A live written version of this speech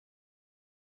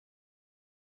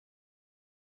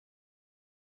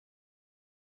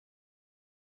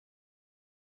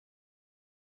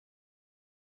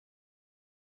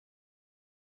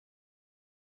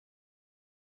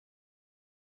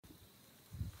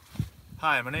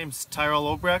Hi, my name's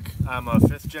Tyrel Obrecht. I'm a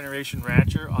 5th generation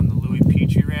rancher on the Louie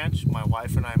Petrie Ranch. My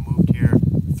wife and I moved here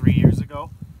 3 years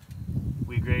ago.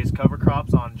 We graze cover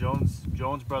crops on Jones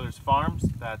Brothers Farms.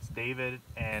 That's David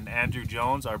and Andrew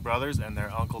Jones, our brothers, and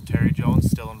their uncle Terry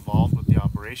Jones, still involved with the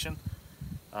operation.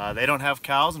 They don't have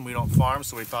cows and we don't farm,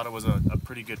 so we thought it was a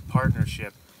pretty good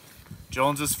partnership.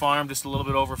 Jones's farm, just a little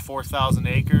bit over 4,000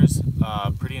 acres,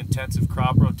 pretty intensive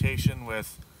crop rotation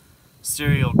with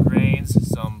cereal grains,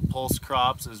 some pulse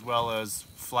crops, as well as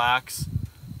flax,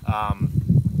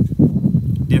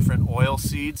 different oil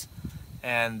seeds.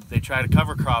 And they tried a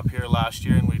cover crop here last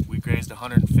year, and we grazed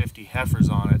 150 heifers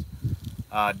on it.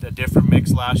 A different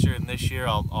mix last year and this year.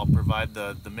 I'll provide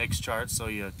the mix chart so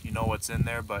you know what's in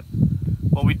there. But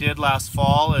what we did last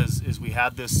fall is we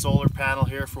had this solar panel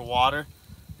here for water,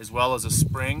 as well as a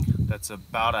spring that's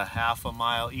about a half a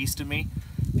mile east of me.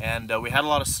 And we had a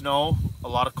lot of snow, a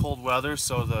lot of cold weather,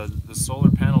 so the solar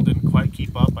panel didn't quite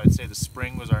keep up. I'd say the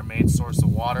spring was our main source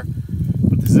of water.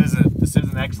 But this is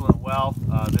an excellent well.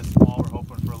 This fall we're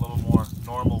hoping for a little more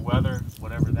normal weather,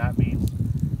 whatever that means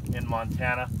in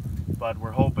Montana. But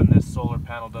we're hoping this solar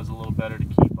panel does a little better to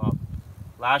keep up.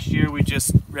 Last year we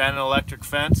just ran an electric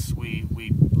fence. We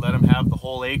let them have the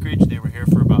whole acreage. They were here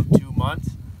for about 2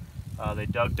 months. They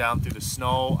dug down through the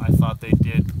snow. I thought they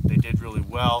did really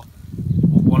well.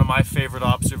 One of my favorite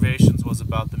observations was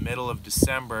about the middle of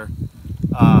December.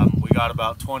 We got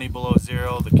about 20 below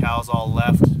zero. The cows all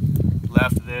left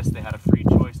this. They had a free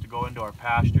choice to go into our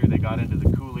pasture. They got into the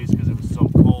coulees because it was so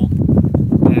cold.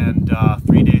 And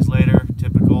 3 days later,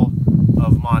 typical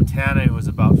of Montana, it was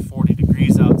about 40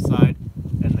 degrees outside,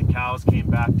 and the cows came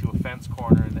back to a fence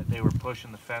corner, and they were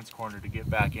pushing the fence corner to get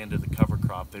back into the cover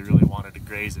crop. They really wanted to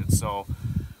graze it. So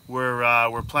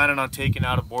we're planning on taking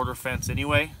out a border fence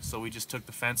anyway, so we just took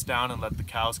the fence down and let the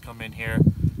cows come in here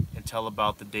until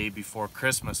about the day before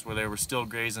Christmas, where they were still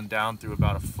grazing down through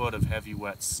about a foot of heavy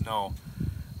wet snow.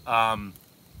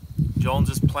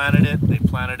 Joneses planted it. They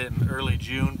planted it in early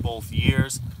June both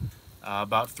years,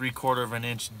 about 3/4 of an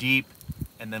inch deep,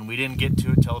 and then we didn't get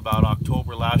to it till about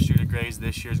October last year to graze.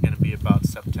 This year is going to be about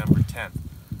September 10th.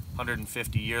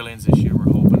 150 yearlings this year.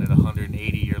 We're hoping at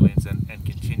 180 yearlings and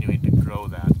continuing to grow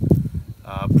that.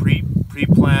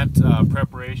 Pre-plant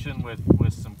preparation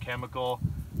with some chemical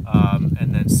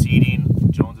and then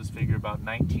seeding. Joneses figure about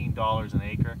 $19 an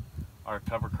acre. Our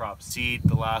cover crop seed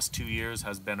the last 2 years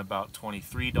has been about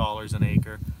 $23 an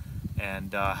acre.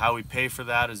 And how we pay for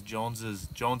that is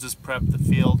Joneses prep the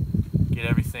field, get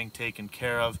everything taken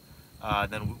care of.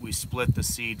 Then we split the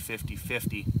seed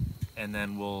 50-50, and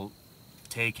then we'll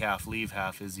take half, leave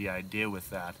half is the idea with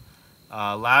that.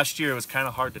 Last year it was kind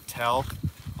of hard to tell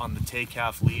on the take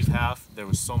half, leave half. There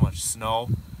was so much snow.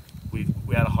 We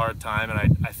had a hard time,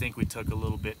 and I think we took a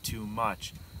little bit too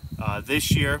much.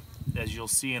 This year, as you'll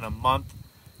see in a month,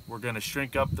 we're going to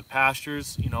shrink up the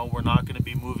pastures. You know, we're not going to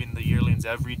be moving the yearlings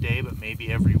every day, but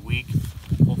maybe every week.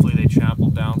 Hopefully they trample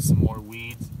down some more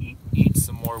weeds, eat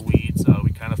some more weeds.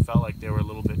 We kind of felt like they were a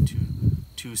little bit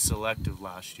too selective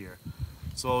last year.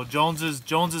 So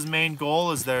Jones's main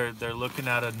goal is they're looking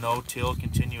at a no-till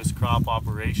continuous crop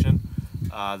operation.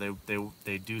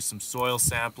 They do some soil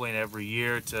sampling every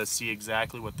year to see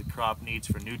exactly what the crop needs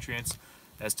for nutrients,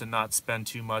 as to not spend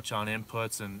too much on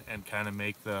inputs and kind of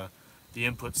make the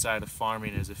input side of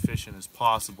farming as efficient as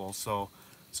possible. So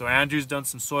Andrew's done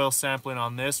some soil sampling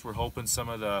on this. We're hoping some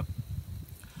of the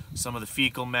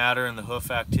fecal matter and the hoof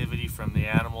activity from the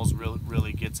animals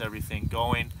really gets everything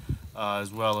going,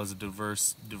 as well as a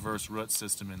diverse root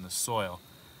system in the soil.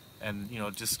 And, you know,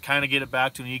 just kind of get it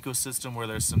back to an ecosystem where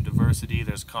there's some diversity,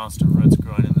 there's constant roots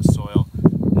growing in the soil,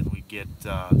 and we get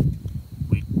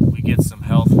some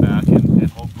health back,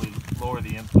 and hopefully lower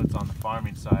the inputs on the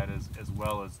farming side as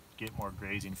well as get more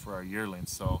grazing for our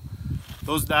yearlings. So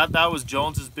that was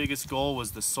Jones's biggest goal,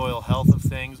 was the soil health of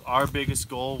things. Our biggest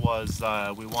goal was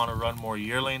we want to run more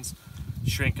yearlings,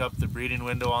 shrink up the breeding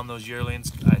window on those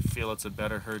yearlings. I feel it's a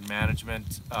better herd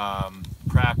management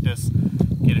practice.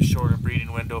 Get a shorter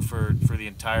breeding window for the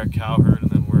entire cow herd,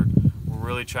 and then we're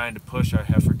really trying to push our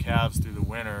heifer calves through the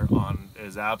winter on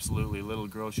as absolutely little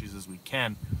groceries as we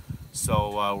can.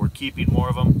 So we're keeping more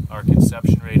of them. Our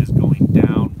conception rate is going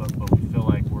down, but we feel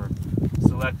like we're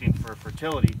selecting for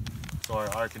fertility. So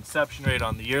our conception rate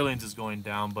on the yearlings is going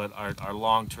down, but our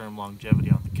long-term longevity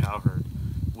on the cow herd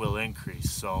will increase.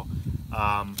 So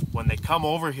when they come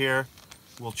over here,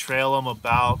 we'll trail them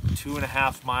about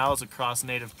 2.5 miles across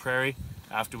native prairie.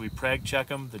 After we preg check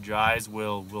them, the dries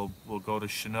will go to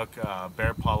Chinook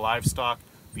bear paw livestock,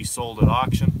 be sold at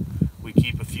auction. We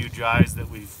keep a few dries that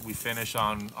we finish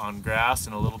on grass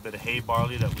and a little bit of hay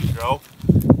barley that we grow.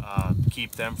 Keep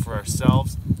keep them for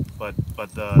ourselves, but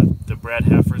the bred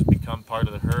heifers become part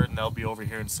of the herd, and they'll be over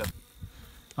here in September.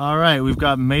 All right, we've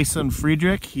got Mason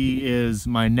Friedrich. He is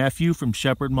my nephew from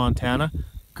Shepherd, Montana,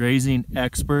 grazing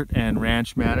expert and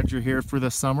ranch manager here for the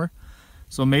summer.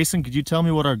 So Mason, could you tell me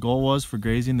what our goal was for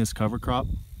grazing this cover crop?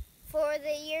 For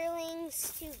the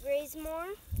yearlings to graze more.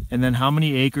 And then how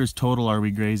many acres total are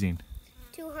we grazing?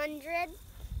 200.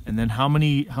 And then how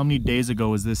many days ago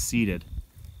was this seeded?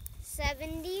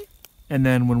 70. And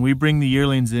then when we bring the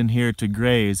yearlings in here to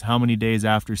graze, how many days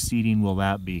after seeding will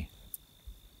that be?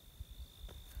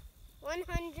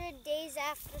 100 days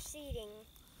after seeding.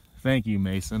 Thank you,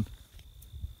 Mason.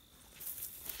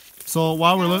 So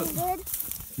while we're looking,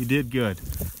 you did good.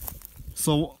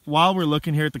 So while we're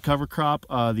looking here at the cover crop,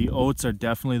 the oats are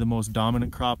definitely the most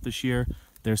dominant crop this year.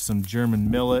 There's some German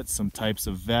millet, some types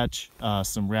of vetch,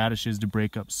 some radishes to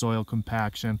break up soil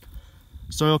compaction.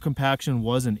 Soil compaction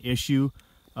was an issue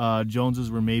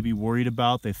Joneses were maybe worried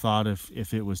about. They thought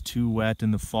if it was too wet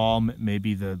in the fall,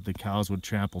 maybe the cows would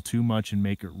trample too much and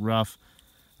make it rough.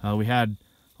 We had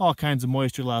all kinds of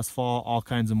moisture last fall, all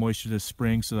kinds of moisture this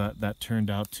spring, so that turned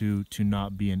out to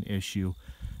not be an issue.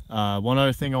 One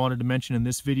other thing I wanted to mention in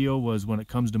this video was when it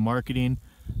comes to marketing,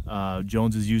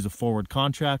 Joneses use a forward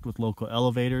contract with local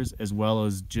elevators, as well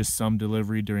as just some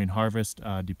delivery during harvest,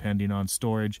 depending on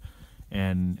storage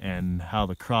and how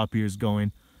the crop year is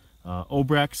going.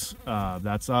 Obrechts,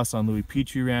 that's us on Louie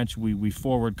Petrie Ranch. We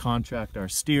forward contract our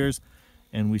steers,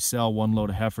 and we sell one load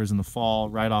of heifers in the fall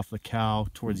right off the cow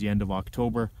towards the end of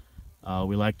October.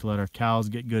 We like to let our cows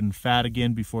get good and fat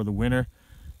again before the winter.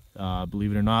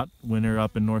 Believe it or not, winter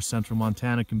up in north central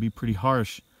Montana can be pretty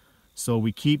harsh. So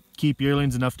we keep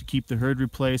yearlings enough to keep the herd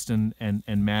replaced and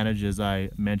manage, as I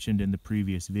mentioned in the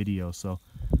previous video. So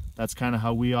that's kind of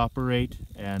how we operate,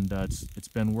 and it's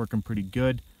been working pretty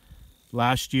good.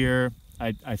 Last year,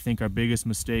 I think our biggest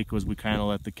mistake was we kind of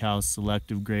let the cows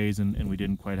selective graze, and we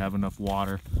didn't quite have enough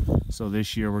water. So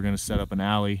this year we're going to set up an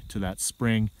alley to that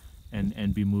spring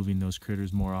and be moving those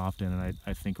critters more often, and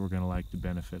I think we're going to like the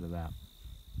benefit of that.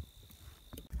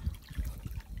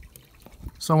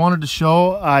 So I wanted to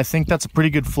show, I think that's a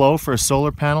pretty good flow for a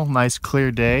solar panel. Nice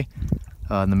clear day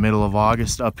in the middle of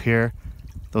August up here.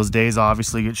 Those days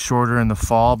obviously get shorter in the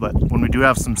fall, but when we do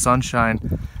have some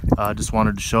sunshine, I just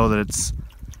wanted to show that it's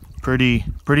pretty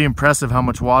impressive how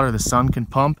much water the sun can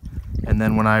pump. And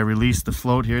then when I release the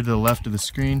float here to the left of the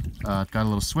screen, got a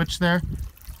little switch there,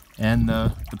 and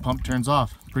the pump turns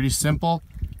off. Pretty simple,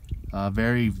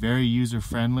 very user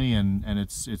friendly, and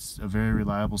it's a very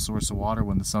reliable source of water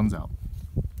when the sun's out.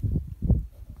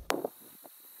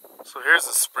 So here's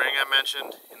the spring I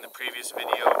mentioned in the previous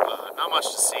video. Not much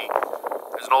to see.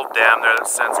 There's an old dam there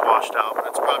that's since washed out, but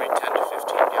it's probably 10 to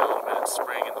 15 gallon a minute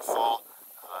spring in the fall.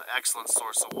 Excellent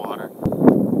source of water.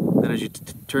 Then as you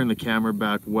turn the camera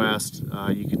back west,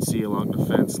 you can see along the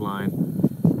fence line,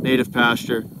 native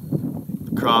pasture,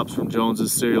 the crops from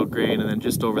Jones's cereal grain, and then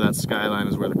just over that skyline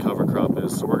is where the cover crop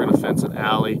is. So we're going to fence an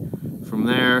alley from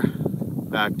there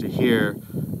back to here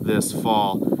this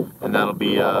fall, and that'll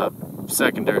be a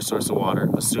secondary source of water,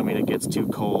 assuming it gets too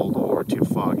cold or too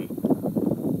foggy.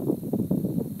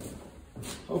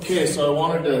 Okay, so I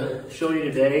wanted to show you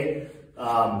today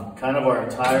kind of our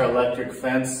entire electric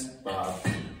fence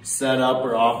setup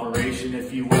or operation,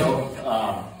 if you will.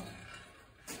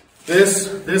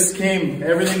 This came,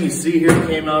 everything you see here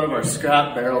came out of our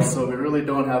scrap barrel, so we really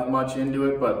don't have much into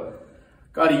it, but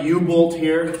got a U-bolt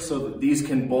here so that these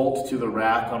can bolt to the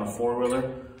rack on a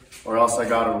four-wheeler, or else I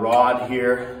got a rod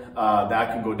here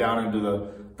that can go down into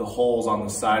the holes on the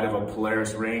side of a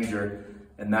Polaris Ranger,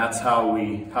 and that's how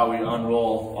we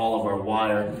unroll all of our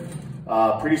wire.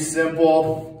 Pretty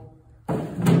simple.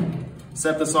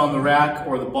 Set this on the rack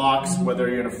or the box, whether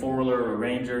you're in a four-wheeler or a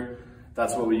Ranger.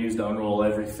 That's what we use to unroll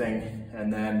everything.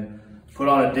 And then put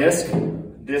on a disc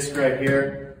right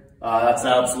here. That's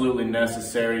absolutely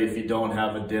necessary if you don't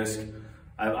have a disc.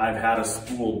 I've had a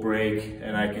spool break,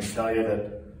 and I can tell you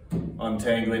that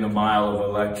untangling a mile of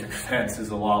electric fence is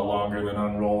a lot longer than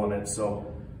unrolling it.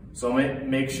 So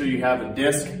make sure you have a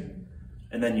disc,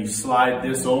 and then you slide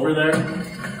this over there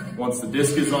once the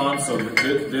disc is on, so that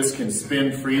this can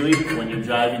spin freely when you're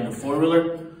driving the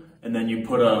four-wheeler. And then you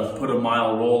put a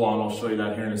mile roll on. I'll show you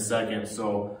that here in a second.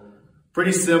 So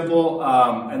pretty simple.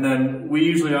 And then we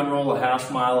usually unroll a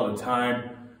half mile at a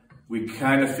time. We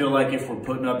kind of feel like if we're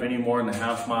putting up any more than a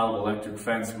half mile of electric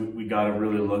fence, we got to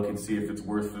really look and see if it's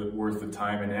worth the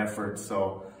time and effort.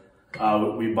 So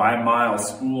we buy mile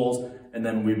spools, and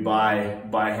then we buy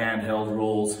handheld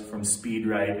rolls from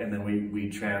Speedrite, and then we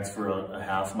transfer a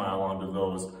half mile onto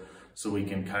those. so we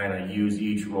can kind of use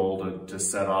each roll to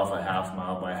set off a half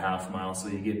mile by half mile, so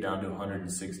you get down to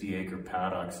 160 acre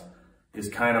paddocks is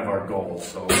kind of our goal.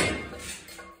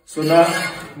 So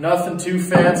nothing too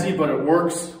fancy, but it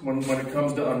works when it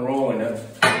comes to unrolling it.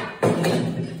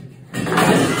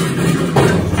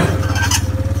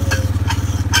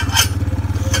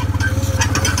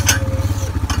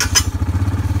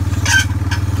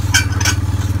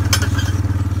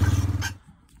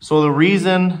 So the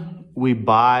reason we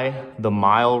buy the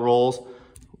mile rolls,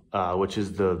 which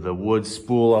is the wood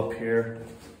spool up here.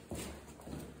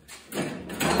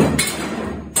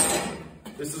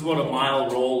 This is what a mile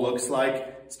roll looks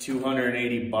like. It's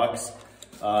 280 bucks.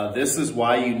 This is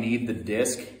why you need the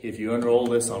disc. If you unroll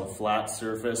this on a flat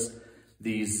surface,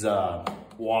 these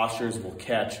washers will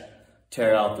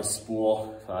tear out the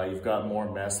spool. You've got more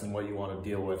mess than what you want to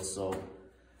deal with. So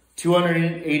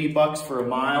 280 bucks for a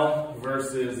mile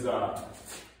versus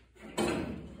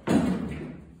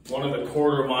one of the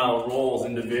quarter mile rolls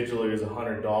individually is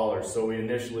 $100. So we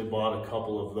initially bought a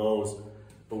couple of those,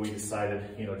 but we decided,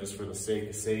 you know, just for the sake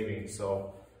of saving.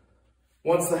 So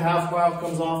once the half mile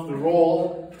comes off the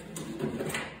roll,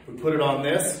 we put it on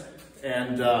this,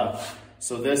 and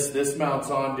so this mounts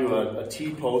onto a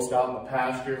T-post out in the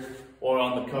pasture or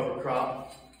on the cover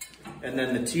crop. And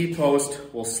then the T-post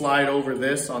will slide over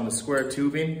this on the square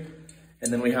tubing,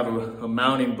 and then we have a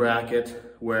mounting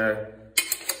bracket where,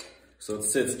 so it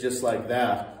sits just like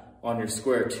that on your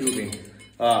square tubing.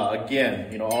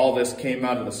 Again, you know, all this came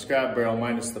out of the scrap barrel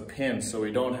minus the pin, so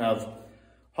we don't have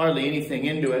hardly anything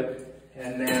into it.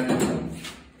 And then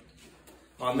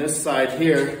on this side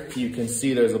here, you can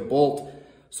see there's a bolt.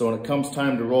 So when it comes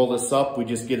time to roll this up, we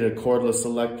just get a cordless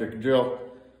electric drill,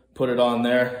 put it on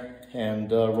there,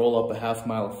 and roll up a half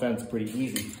mile of fence pretty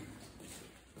easy.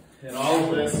 And all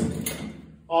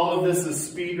of this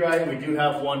is speed right. We do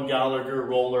have one Gallagher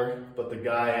roller, but the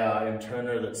guy in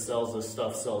Turner that sells this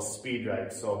stuff sells speed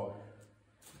right. So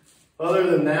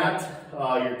other than that,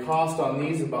 your cost on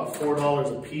these is about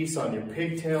 $4 a piece on your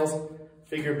pigtails.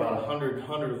 Figure about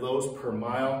 100 of those per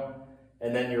mile.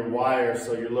 And then your wire,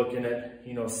 so you're looking at,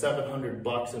 you know, 700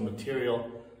 bucks in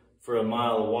material for a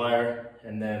mile of wire,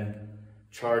 and then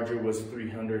charger was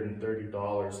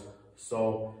 $330.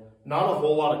 So not a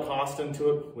whole lot of cost into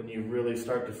it. When you really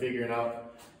start to figuring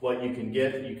out what you can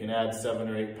get, you can add 7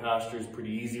 or 8 pastures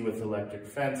pretty easy with electric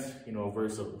fence, you know,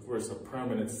 versus a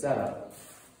permanent setup.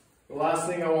 The last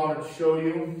thing I wanted to show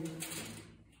you,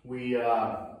 we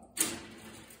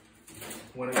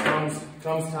when it comes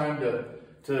time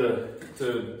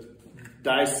to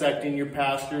dissecting your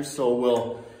pastures, so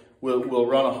we'll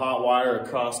run a hot wire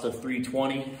across a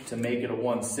 320 to make it a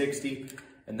 160,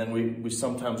 and then we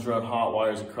sometimes run hot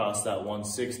wires across that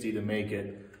 160 to make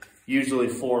it usually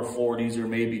 440s or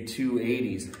maybe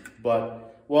 280s.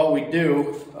 But what we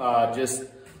do,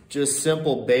 just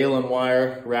simple baling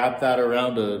wire, wrap that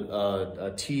around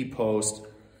a T-post,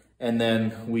 and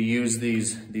then we use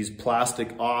these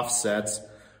plastic offsets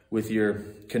with your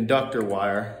conductor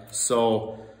wire.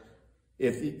 So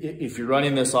if you're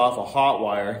running this off a hot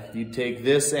wire, you take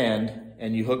this end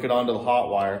and you hook it onto the hot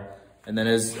wire, and then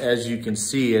as you can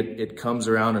see, it comes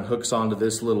around and hooks onto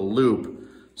this little loop.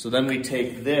 So then we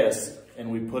take this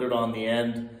and we put it on the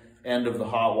end of the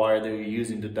hot wire that you're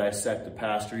using to dissect the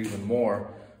pasture even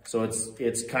more. So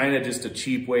it's kind of just a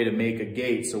cheap way to make a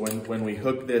gate. So when we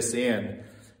hook this in,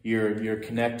 your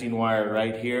connecting wire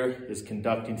right here is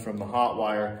conducting from the hot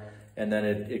wire, and then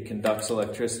it conducts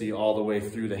electricity all the way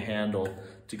through the handle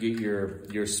to get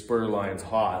your spur lines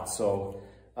hot. So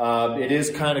it is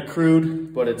kind of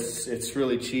crude, but it's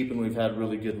really cheap, and we've had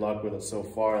really good luck with it so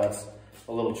far. That's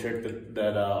a little trick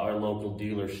that our local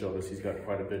dealer showed us. He's got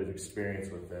quite a bit of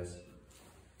experience with this.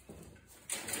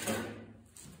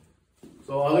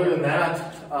 So other than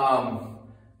that,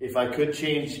 if I could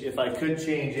change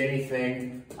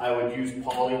anything, I would use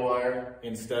poly wire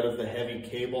instead of the heavy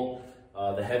cable.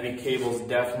 The heavy cable is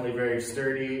definitely very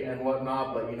sturdy and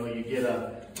whatnot, but you know, you get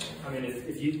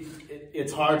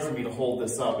it's hard for me to hold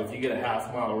this up. If you get a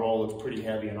half mile roll, it's pretty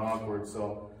heavy and awkward.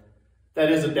 So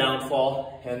that is a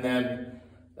downfall. And then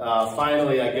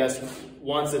finally, I guess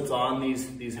once it's on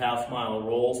these half mile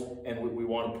rolls and we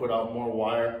want to put out more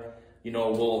wire, you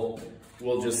know,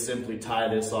 we'll just simply tie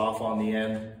this off on the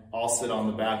end. I'll sit on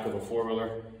the back of a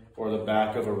 4-wheeler or the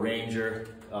back of a Ranger.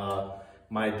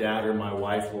 My dad or my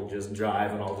wife will just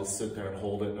drive, and I'll just sit there and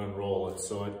hold it and unroll it.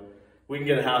 So we can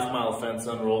get a half mile fence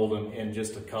unrolled in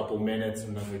just a couple minutes,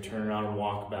 and then we turn around and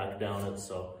walk back down it.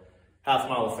 So half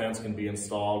mile of fence can be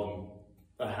installed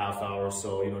in a half hour or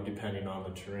so, you know, depending on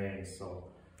the terrain. So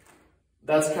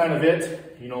that's kind of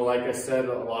it. You know, like I said,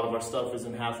 a lot of our stuff is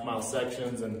in half mile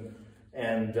sections, and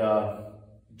and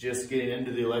just getting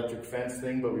into the electric fence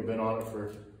thing, but we've been on it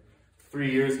for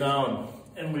 3 years now,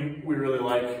 and we really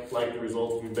like the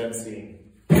results we've been seeing.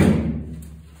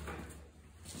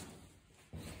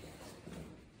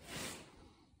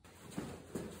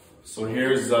 So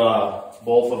here's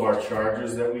both of our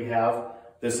chargers that we have.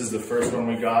 This is the first one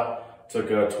we got. Took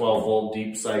a 12-volt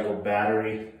deep cycle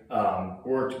battery.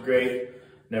 Worked great.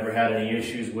 Never had any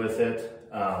issues with it.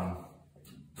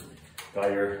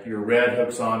 Got your red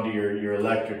hooks onto your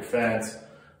electric fence.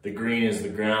 The green is the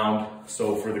ground.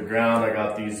 So for the ground, I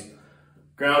got these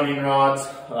grounding rods.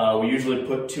 We usually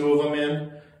put 2 of them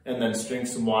in and then string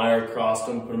some wire across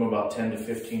them, put them about 10 to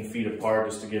 15 feet apart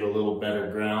just to get a little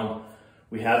better ground.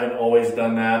 We haven't always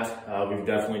done that. We've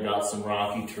definitely got some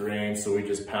rocky terrain, so we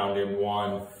just pound in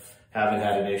 1. Haven't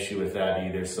had an issue with that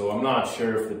either. So I'm not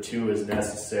sure if the 2 is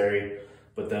necessary,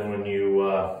 but then when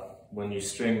you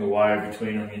string the wire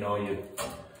between them, you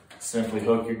simply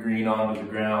hook your green onto the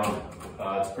ground.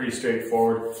 It's pretty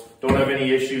straightforward. Don't have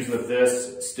any issues with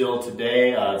this still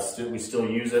today. We still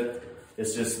use it.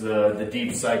 It's just the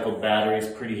deep cycle battery is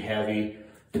pretty heavy.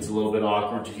 It's a little bit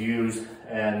awkward to use.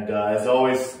 And as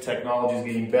always, technology is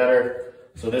getting better.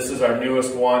 So this is our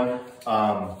newest one.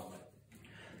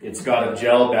 It's got a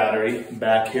gel battery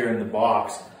back here in the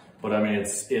box, but I mean,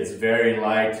 it's very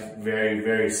light,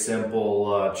 very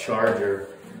simple charger.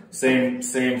 Same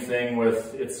thing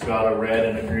with, it's got a red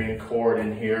and a green cord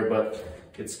in here, but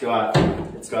it's got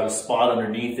a spot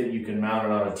underneath it. You can mount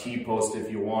it on a T-post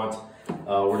if you want.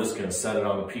 We're just gonna set it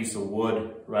on a piece of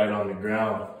wood right on the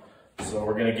ground. So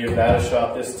we're gonna give that a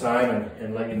shot this time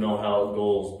and let you know how it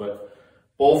goes. But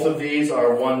both of these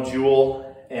are 1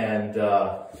 joule, and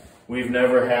we've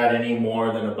never had any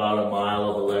more than about a mile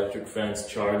of electric fence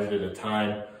charged at a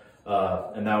time,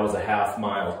 and that was a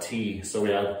half-mile T. So we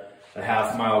had a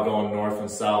half-mile going north and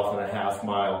south and a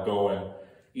half-mile going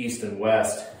east and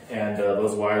west, and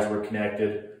those wires were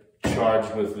connected,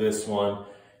 charged with this one.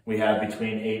 We had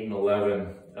between 8 and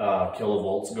 11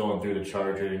 kilovolts going through the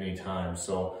charger at any time.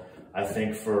 So I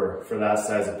think for that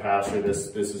size of pasture,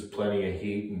 this is plenty of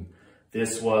heat. And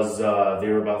this was they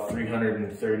were about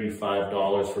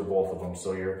 $335 for both of them.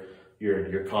 So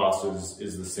your cost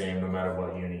is the same no matter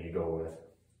what unit you go with.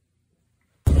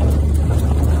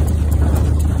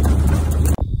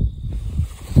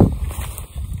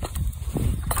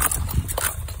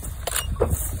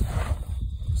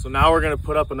 So now we're going to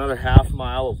put up another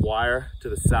half-mile of wire to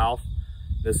the south.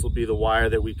 This will be the wire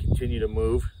that we continue to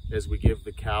move as we give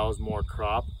the cows more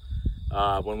crop.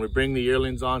 When we bring the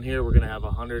yearlings on here, we're going to have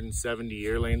 170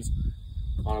 yearlings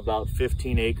on about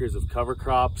 15 acres of cover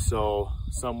crop. So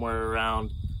somewhere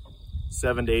around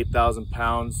 7,000 to 8,000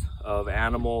 pounds of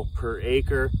animal per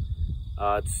acre.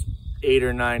 It's 8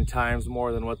 or 9 times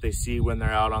more than what they see when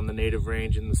they're out on the native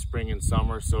range in the spring and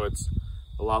summer. So it's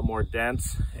a lot more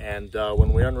dense. And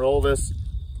when we unroll this,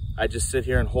 I just sit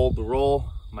here and hold the roll.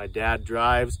 My dad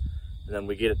drives, and then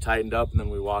we get it tightened up, and then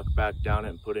we walk back down it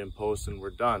and put it in post, and we're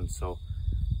done. So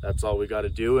that's all we got to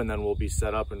do, and then we'll be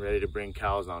set up and ready to bring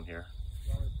cows on here.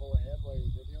 You want me to pull ahead while you're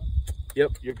videoing?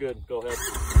 Yep, you're good. Go ahead.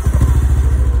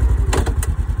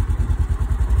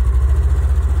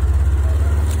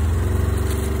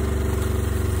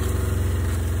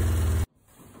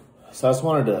 So I just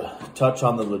wanted to touch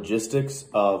on the logistics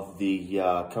of the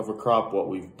cover crop, what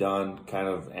we've done, kind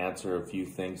of answer a few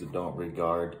things that don't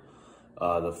regard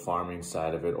the farming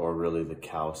side of it or really the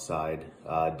cow side.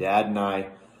 Dad and I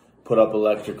put up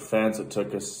electric fence. It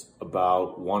took us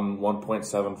about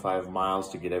 1.75 miles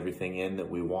to get everything in that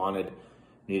we wanted.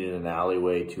 Needed an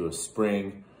alleyway to a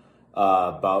spring.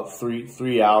 About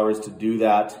three hours to do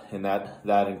that, and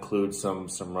that includes some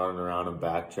running around and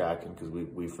backtracking because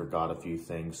we forgot a few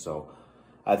things. So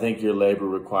I think your labor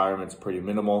requirement's pretty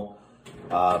minimal.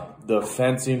 The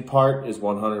fencing part is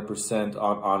 100%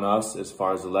 on us as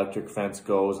far as electric fence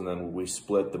goes, and then we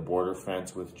split the border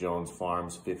fence with Jones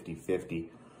Farms 50-50.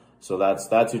 So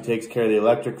that's who takes care of the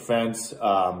electric fence.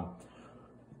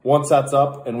 Once that's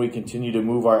up and we continue to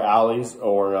move our alleys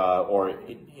or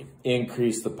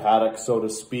increase the paddock, so to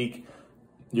speak,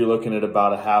 you're looking at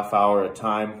about a half hour at a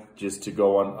time just to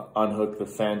go unhook the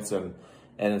fence, and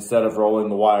instead of rolling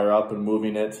the wire up and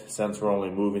moving it, since we're only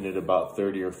moving it about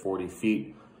 30 or 40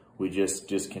 feet, we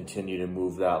just continue to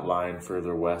move that line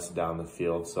further west down the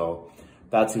field. So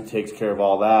that's who takes care of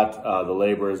all that. The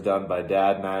labor is done by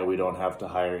Dad and I. We don't have to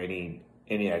hire any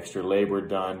extra labor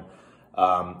done.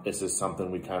 This is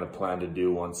something we kind of plan to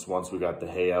do once we got the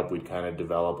hay up. We'd kind of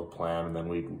develop a plan, and then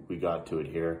we got to it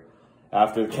here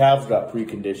after the calves got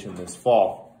preconditioned this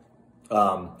fall.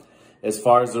 As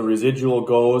far as the residual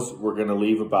goes, we're going to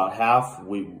leave about half.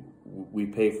 we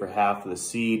pay for half of the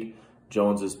seed.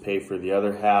 Joneses pay for the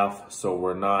other half. So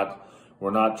we're not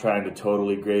trying to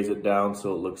totally graze it down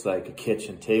so it looks like a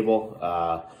kitchen table,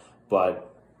 but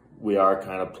we are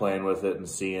kind of playing with it and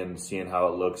seeing how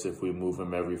it looks if we move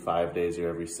them every 5 days or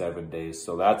every 7 days.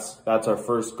 So that's our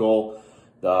first goal.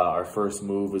 Our first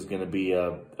move is going to be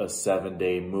a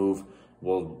 7-day move.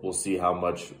 We'll see how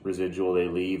much residual they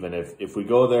leave, and if we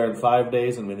go there in 5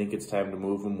 days and we think it's time to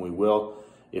move them, we will.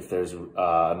 If there's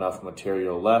enough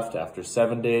material left after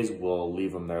 7 days, we'll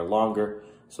leave them there longer.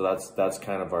 So that's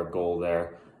kind of our goal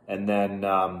there. And then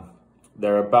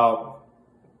they're about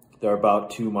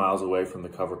 2 miles away from the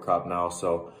cover crop now.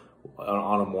 So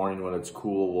on a morning when it's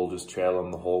cool, we'll just trail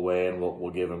them the whole way, and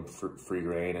we'll give them free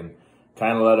rein and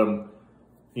kind of let them.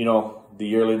 You know, the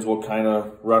yearlings will kind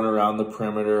of run around the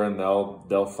perimeter, and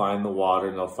they'll find the water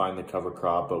and they'll find the cover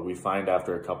crop. But we find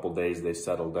after a couple days they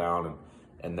settle down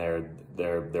and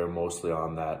they're mostly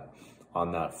on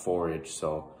that forage.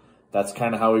 So that's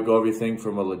kind of how we go everything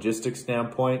from a logistics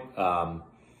standpoint.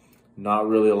 Not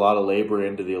really a lot of labor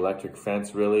into the electric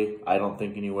fence, really, I don't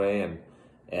think anyway.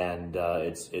 And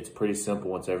it's pretty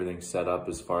simple once everything's set up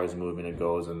as far as moving it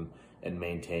goes and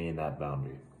maintaining that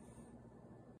boundary.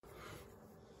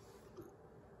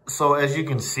 So as you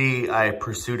can see, I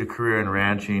pursued a career in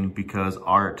ranching because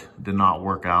art did not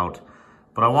work out.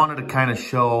 But I wanted to kind of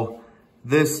show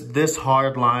this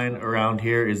hard line around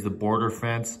here is the border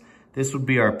fence. This would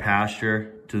be our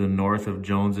pasture to the north of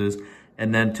Jones's.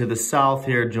 And then to the south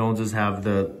here, Jones's have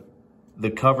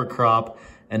the cover crop.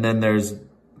 And then there's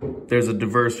a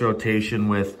diverse rotation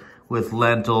with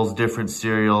lentils, different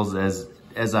cereals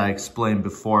as I explained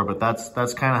before. But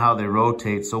that's kind of how they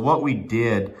rotate. So what we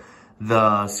did,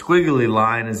 the squiggly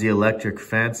line is the electric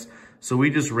fence. So we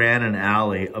just ran an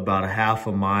alley about a half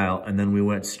a mile, and then we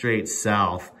went straight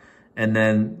south. And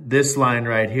then this line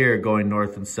right here going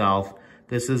north and south,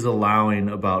 this is allowing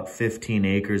about 15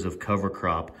 acres of cover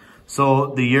crop.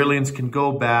 So the yearlings can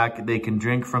go back, they can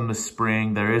drink from the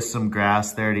spring. There is some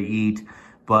grass there to eat,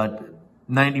 but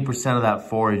 90% of that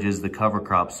forage is the cover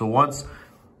crop. So once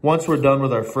we're done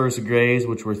with our first graze,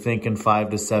 which we're thinking 5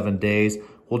 to 7 days,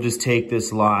 we'll just take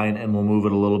this line and we'll move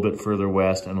it a little bit further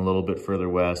west and a little bit further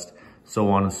west, so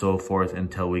on and so forth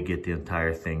until we get the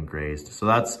entire thing grazed. So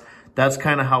that's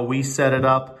kind of how we set it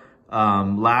up.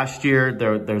 Last year,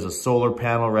 there's a solar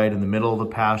panel right in the middle of the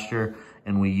pasture,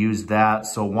 and we used that.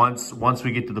 So once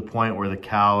we get to the point where the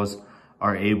cows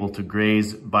are able to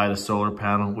graze by the solar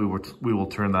panel, we will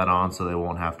turn that on so they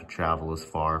won't have to travel as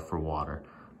far for water.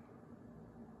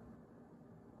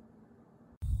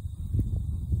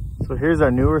 So here's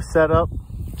our newer setup.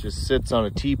 Just sits on a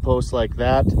T-post like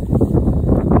that.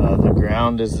 The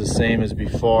ground is the same as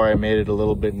before. I made it a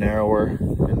little bit narrower,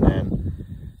 and then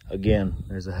again,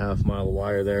 there's a half mile of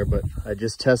wire there, but I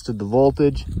just tested the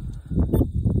voltage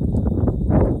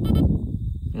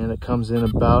and it comes in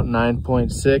about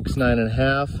 9.6,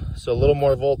 9.5. So a little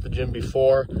more voltage in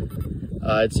before.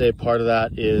 I'd say part of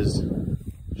that is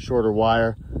shorter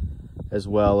wire, as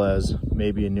well as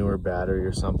maybe a newer battery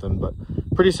or something, but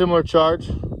pretty similar charge.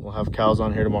 We'll have cows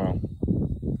on here tomorrow.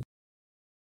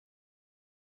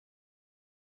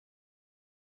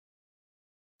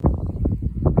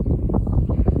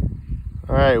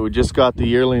 All right, we just got the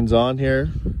yearlings on here,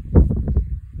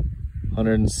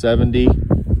 170.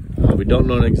 We don't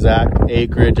know an exact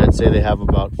acreage. I'd say they have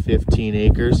about 15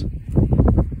 acres.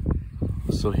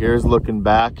 So here's looking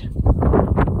back to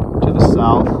the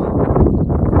south.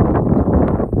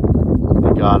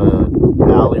 They got an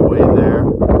alleyway there,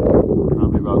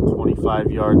 probably about 25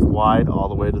 yards wide, all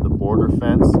the way to the border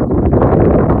fence.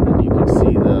 And you can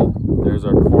see there's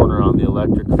our corner on the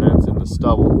electric fence in the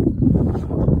stubble.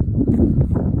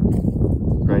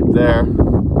 Right there.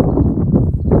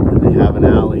 And they have an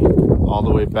alley all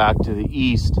the way back to the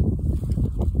east.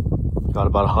 Got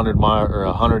about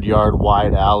 100 yard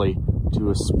wide alley to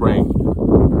a spring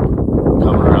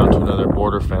coming around to another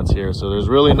border fence here. So there's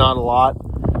really not a lot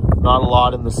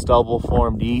in the stubble for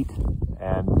them to eat,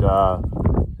 and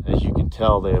as you can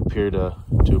tell, they appear to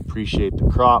appreciate the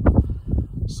crop.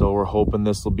 So we're hoping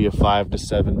this will be a 5 to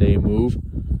 7 day move,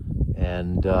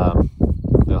 and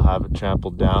they'll have it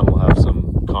trampled down. We'll have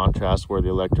some contrast where the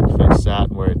electric fence sat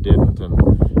and where it didn't, and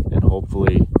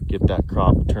hopefully get that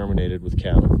crop terminated with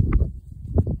cattle.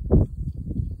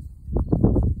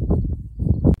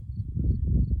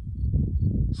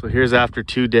 So here's after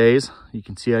 2 days. You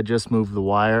can see I just moved the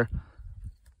wire.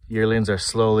 Yearlings are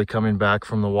slowly coming back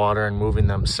from the water and moving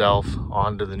themselves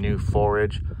onto the new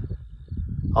forage.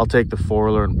 I'll take the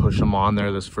 4-wheeler and push them on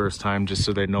there this first time just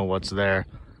so they know what's there.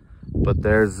 But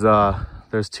there's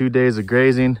 2 days of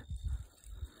grazing.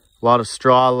 A lot of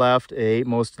straw left. They ate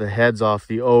most of the heads off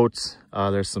the oats.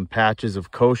 There's some patches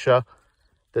of kochia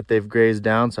that they've grazed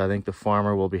down, so I think the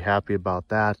farmer will be happy about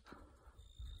that.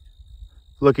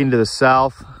 Looking to the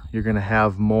south, you're going to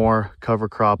have more cover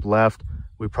crop left.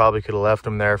 We probably could have left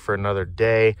them there for another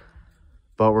day,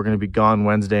 but we're going to be gone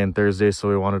Wednesday and Thursday, so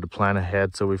we wanted to plan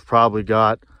ahead. So we've probably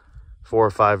got 4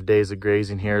 or 5 days of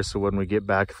grazing here, so when we get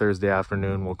back Thursday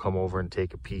afternoon, we'll come over and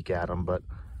take a peek at them. But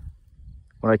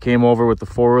when I came over with the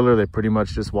four-wheeler, they pretty much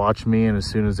just watched me, and as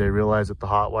soon as they realized that the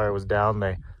hot wire was down,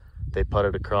 they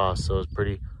putted across. So it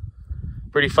was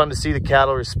pretty fun to see the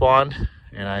cattle respond,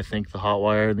 and I think the hot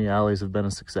wire and the alleys have been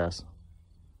a success.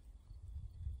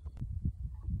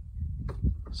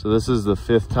 So this is the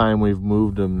 5th time we've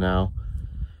moved them now.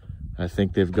 I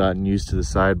think they've gotten used to the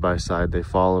side-by-side. They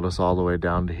followed us all the way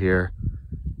down to here,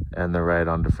 and they're right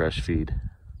onto fresh feed.